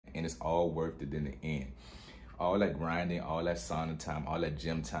it's all worth it in the end. All that grinding, all that sauna time, all that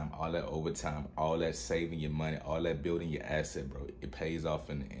gym time, all that overtime, all that saving your money, all that building your asset, bro, it pays off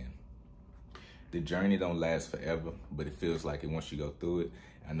in the end. The journey don't last forever, but it feels like it once you go through it.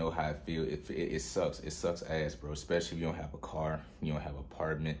 I know how it feels. It sucks. It sucks ass, bro, especially if you don't have a car, you don't have an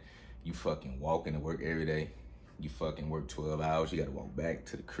apartment, you fucking walking to work every day. You fucking work 12 hours, you gotta walk back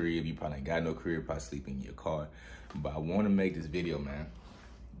to the crib. You probably ain't got no crib, probably sleeping in your car. But I wanna make this video, man.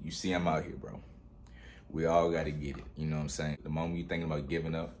 You see I'm out here, bro. We all gotta get it, you know what I'm saying? The moment you thinking about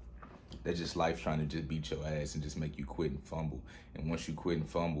giving up, that's just life trying to just beat your ass and just make you quit and fumble. And once you quit and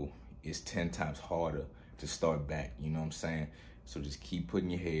fumble, it's 10 times harder to start back, you know what I'm saying? So just keep putting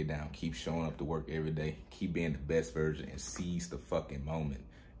your head down, keep showing up to work every day, keep being the best version and seize the fucking moment,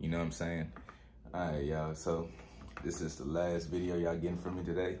 you know what I'm saying? All right, y'all, so this is the last video y'all getting from me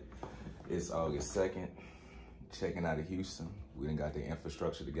today. It's August 2nd, checking out of Houston. We done got the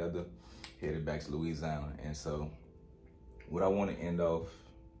infrastructure together, headed back to Louisiana. And so what I want to end off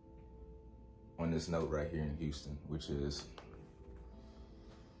on this note right here in Houston, which is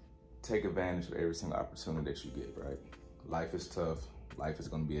take advantage of every single opportunity that you get, right? Life is tough. Life is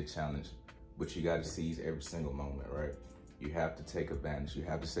going to be a challenge, but you got to seize every single moment, right? You have to take advantage. You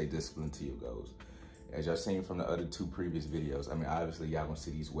have to stay disciplined to your goals. As y'all seen from the other 2 previous videos, I mean, obviously y'all gonna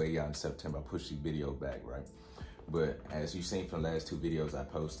see these way out in September. I pushed these videos back, right? But as you seen from the last 2 videos I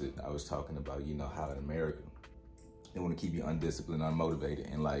posted, I was talking about, you know, how in America, they wanna keep you undisciplined,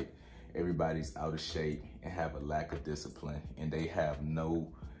 unmotivated, and like everybody's out of shape and have a lack of discipline, and they have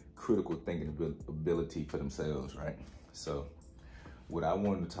no critical thinking ability for themselves, right? So what I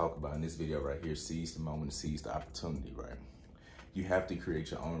wanted to talk about in this video right here, seize the moment, seize the opportunity, right? You have to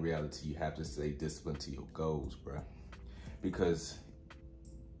create your own reality. You have to stay disciplined to your goals, bro. Because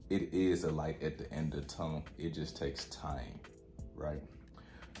it is a light at the end of the tunnel. It just takes time, right?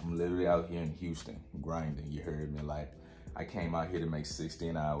 I'm literally out here in Houston grinding, you heard me? Like, I came out here to make 60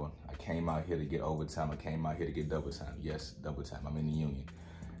 an hour. I came out here to get overtime. I came out here to get double time. Yes, double time, I'm in the union.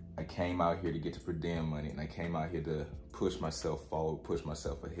 I came out here to get to per diem money, and I came out here to push myself forward, push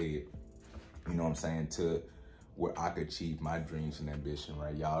myself ahead. You know what I'm saying? To where I could achieve my dreams and ambition,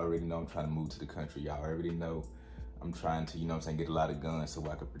 right? Y'all already know I'm trying to move to the country. Y'all already know I'm trying to, you know what I'm saying, get a lot of guns so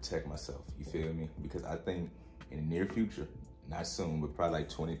I can protect myself. You feel me? Because I think in the near future, not soon, but probably like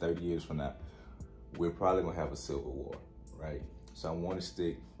 20, 30 years from now, we're probably gonna have a civil war, right? So I want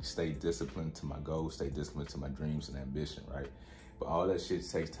to stay disciplined to my goals, stay disciplined to my dreams and ambition, right? But all that shit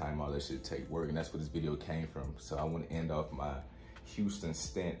takes time, all that shit takes work, and that's where this video came from. So I want to end off my Houston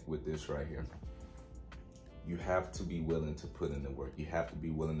stint with this right here. You have to be willing to put in the work. You have to be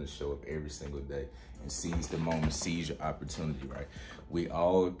willing to show up every single day and seize the moment, seize your opportunity, right? We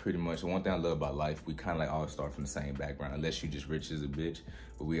all pretty much, one thing I love about life, we kind of like all start from the same background, unless you just rich as a bitch,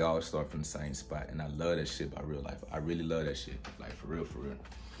 but we all start from the same spot. And I love that shit about real life. I really love that shit, like for real, for real.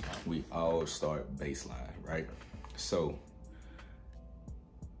 We all start baseline, right? So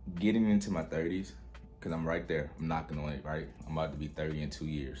getting into my 30s, because I'm right there, I'm knocking on it, right? I'm about to be 30 in 2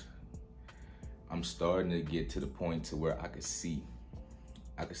 years. I'm starting to get to the point to where I could see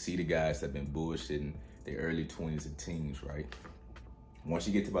the guys that have been bullshitting their early 20s and teens, right? Once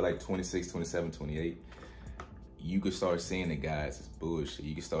you get to about like 26, 27, 28, you could start seeing the guys as bullshit.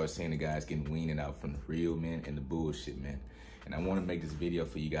 You can start seeing the guys getting weaned out from the real men and the bullshit men. And I want to make this video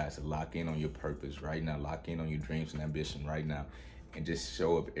for you guys to lock in on your purpose right now, lock in on your dreams and ambition right now, and just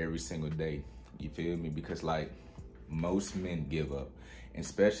show up every single day. You feel me? Because like most men give up. And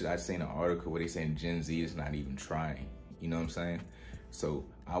especially I seen an article where they saying Gen Z is not even trying. You know what I'm saying? So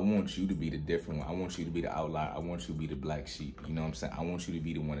I want you to be the different one. I want you to be the outlier. I want you to be the black sheep. You know what I'm saying? I want you to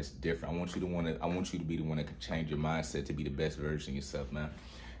be the one that's different. I want you to be the one that can change your mindset to be the best version of yourself, man.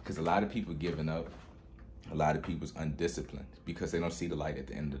 Because a lot of people giving up, a lot of people's undisciplined because they don't see the light at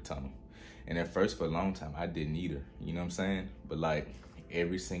the end of the tunnel. And at first, for a long time, I didn't either. You know what I'm saying? But like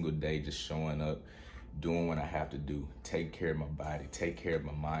every single day, just showing up, doing what I have to do, take care of my body, take care of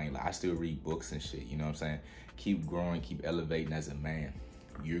my mind. Like I still read books and shit, you know what I'm saying? Keep growing, keep elevating as a man.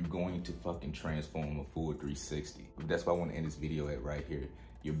 You're going to fucking transform a full 360. That's why I want to end this video at right here.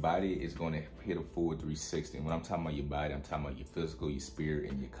 Your body is going to hit a full 360. And when I'm talking about your body, I'm talking about your physical, your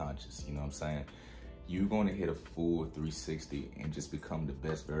spirit, and your conscious, you know what I'm saying? You're going to hit a full 360 and just become the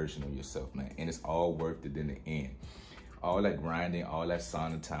best version of yourself, man. And it's all worth it in the end. All that grinding, all that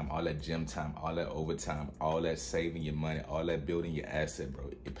sauna time, all that gym time, all that overtime, all that saving your money, all that building your asset, bro,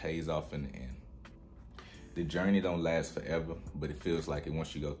 it pays off in the end. The journey don't last forever, but it feels like it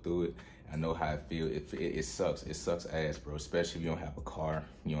once you go through it. I know how it feels. It sucks. It sucks ass, bro, especially if you don't have a car,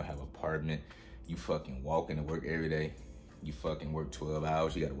 you don't have an apartment, you fucking walking to work every day. You fucking work 12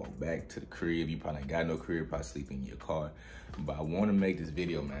 hours. You gotta walk back to the crib. You probably ain't got no crib, probably sleeping in your car. But I wanna make this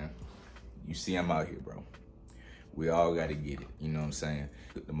video, man. You see I'm out here, bro. We all gotta get it, you know what I'm saying?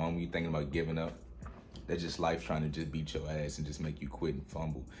 The moment you're thinking about giving up, that's just life trying to just beat your ass and just make you quit and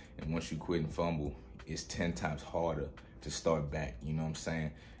fumble. And once you quit and fumble, it's 10 times harder to start back, you know what I'm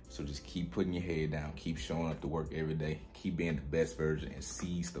saying? So just keep putting your head down, keep showing up to work every day, keep being the best version and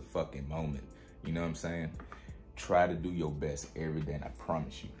seize the fucking moment, you know what I'm saying? Try to do your best every day, and I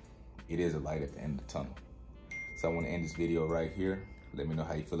promise you, it is a light at the end of the tunnel. So I want to end this video right here. Let me know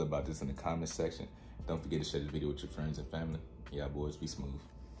how you feel about this in the comment section. Don't forget to share this video with your friends and family. Yeah, boys, be smooth.